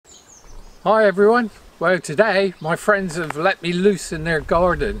Hi everyone. Well, today my friends have let me loose in their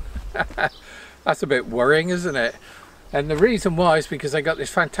garden. That's a bit worrying, isn't it? And the reason why is because I got this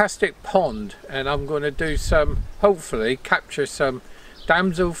fantastic pond and I'm going to do some, hopefully capture some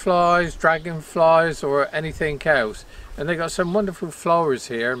damselflies, dragonflies or anything else. And they got some wonderful flowers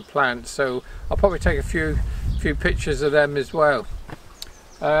here and plants, so I'll probably take a few pictures of them as well.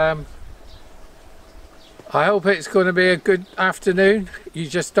 I hope it's going to be a good afternoon. You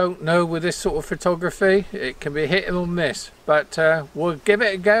just don't know with this sort of photography. It can be hit or miss, but we'll give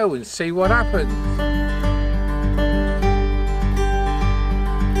it a go and see what happens.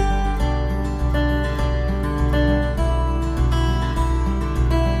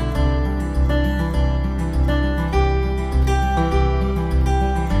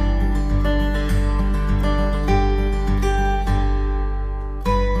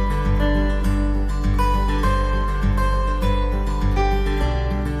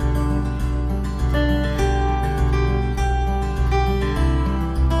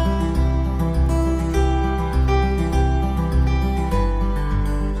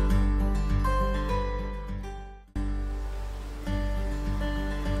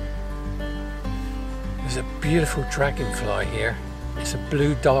 There's a beautiful dragonfly here. It's a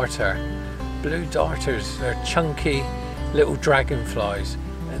blue darter. Blue darters, they're chunky little dragonflies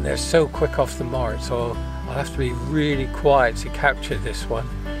and they're so quick off the mark, so I'll have to be really quiet to capture this one.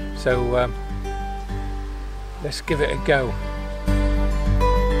 So let's give it a go.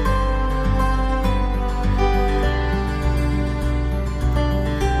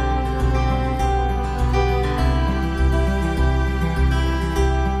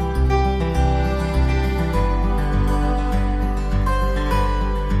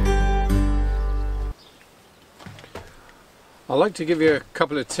 I'd like to give you a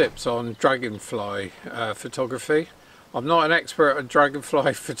couple of tips on dragonfly photography. I'm not an expert on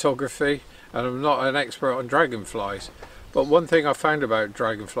dragonfly photography and I'm not an expert on dragonflies, but one thing I found about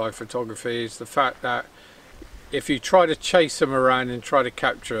dragonfly photography is the fact that if you try to chase them around and try to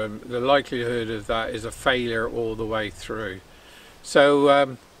capture them, the likelihood of that is a failure all the way through.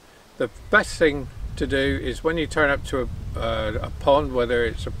 So the best thing to do is when you turn up to a pond, whether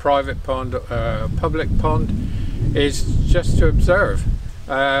it's a private pond or a public pond, is just to observe.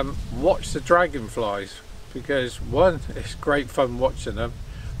 Watch the dragonflies, because one, it's great fun watching them,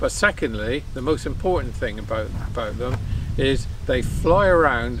 but secondly, the most important thing about them is they fly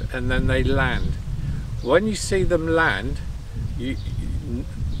around and then they land. When you see them land,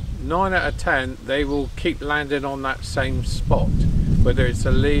 9 out of 10 they will keep landing on that same spot, whether it's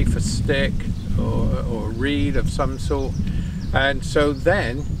a leaf, a stick or a reed of some sort, and so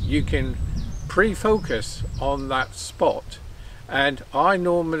then you can pre-focus on that spot. And I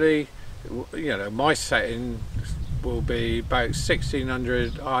normally, my setting will be about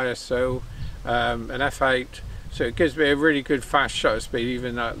 1600 ISO, an f8, so it gives me a really good fast shutter speed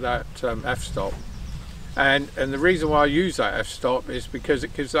even at that f-stop. And the reason why I use that f-stop is because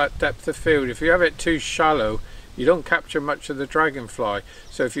it gives that depth of field. If you have it too shallow, you don't capture much of the dragonfly.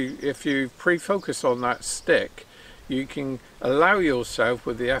 So if you pre-focus on that stick, you can allow yourself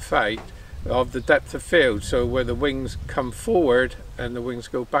with the f8 of the depth of field, so where the wings come forward and the wings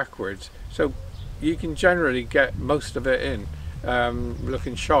go backwards, so you can generally get most of it in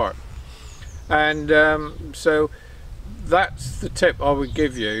looking sharp. And so that's the tip I would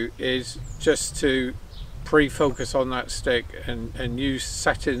give you, is just to pre-focus on that stick and use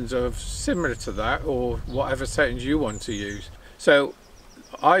settings of similar to that, or whatever settings you want to use. So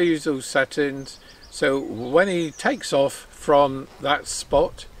I use those settings, so when he takes off from that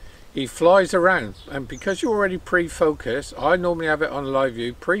spot, he flies around, and because you're already pre-focused, I normally have it on live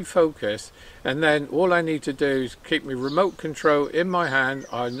view, pre-focus, and then all I need to do is keep my remote control in my hand.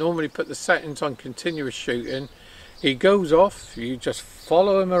 I normally put the settings on continuous shooting. He goes off, you just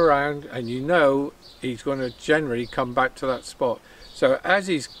follow him around, and you know he's going to generally come back to that spot. So as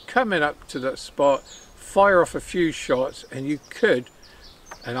he's coming up to that spot, fire off a few shots, and you could,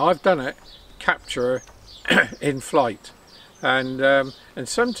 and I've done it, capture in flight. And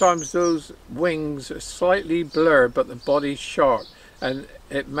sometimes those wings are slightly blurred but the body's sharp, and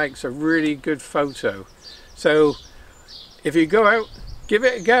it makes a really good photo. So if you go out, give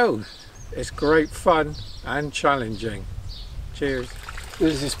it a go. It's great fun and challenging. Cheers.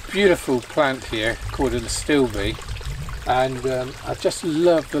 There's this beautiful plant here called an astilbe, and I just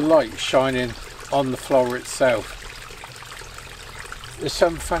love the light shining on the flower itself. There's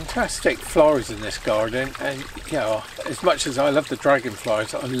some fantastic flowers in this garden, and as much as I love the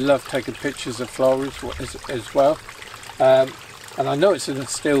dragonflies, I love taking pictures of flowers as well. And I know it's an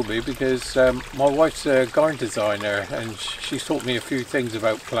astilbe because my wife's a garden designer and she's taught me a few things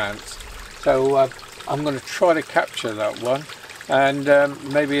about plants. So I'm going to try to capture that one, and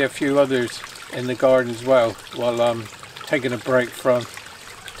maybe a few others in the garden as well, while I'm taking a break from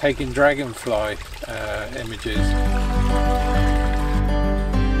taking dragonfly images.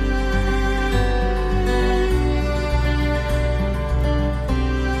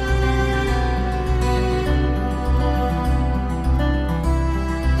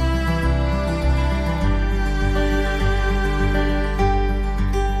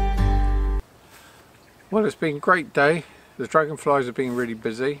 Well, it's been a great day. The dragonflies have been really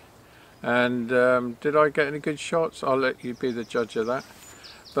busy, and did I get any good shots? I'll let you be the judge of that.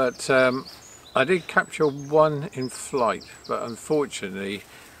 But I did capture one in flight, but unfortunately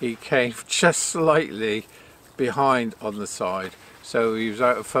he came just slightly behind on the side, so he was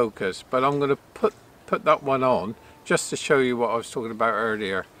out of focus. But I'm going to put that one on just to show you what I was talking about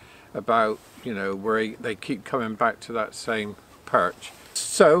earlier, about, you know, where they keep coming back to that same perch.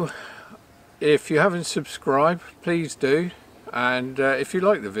 So if you haven't subscribed, please do, and if you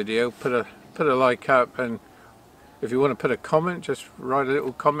like the video, put a like up, and if you want to put a comment, just write a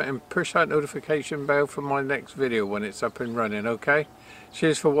little comment and push that notification bell for my next video when it's up and running, okay?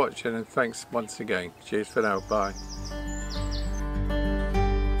 Cheers for watching, and thanks once again. Cheers for now, bye.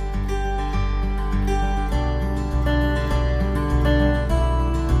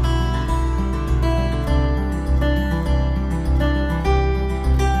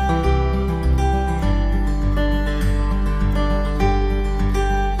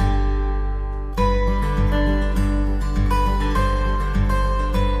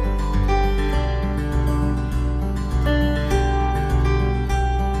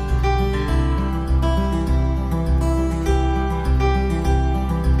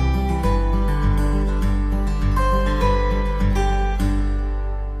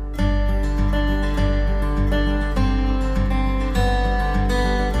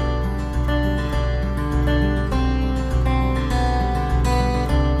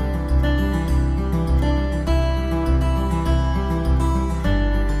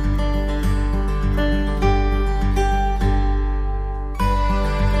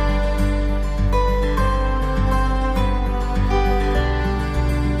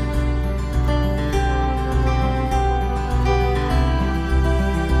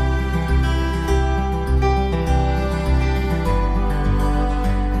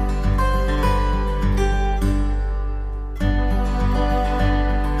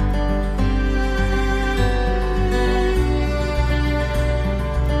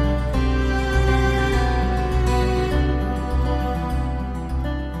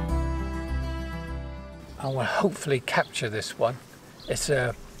 I will hopefully capture this one. It's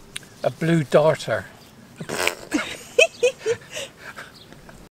a blue darter.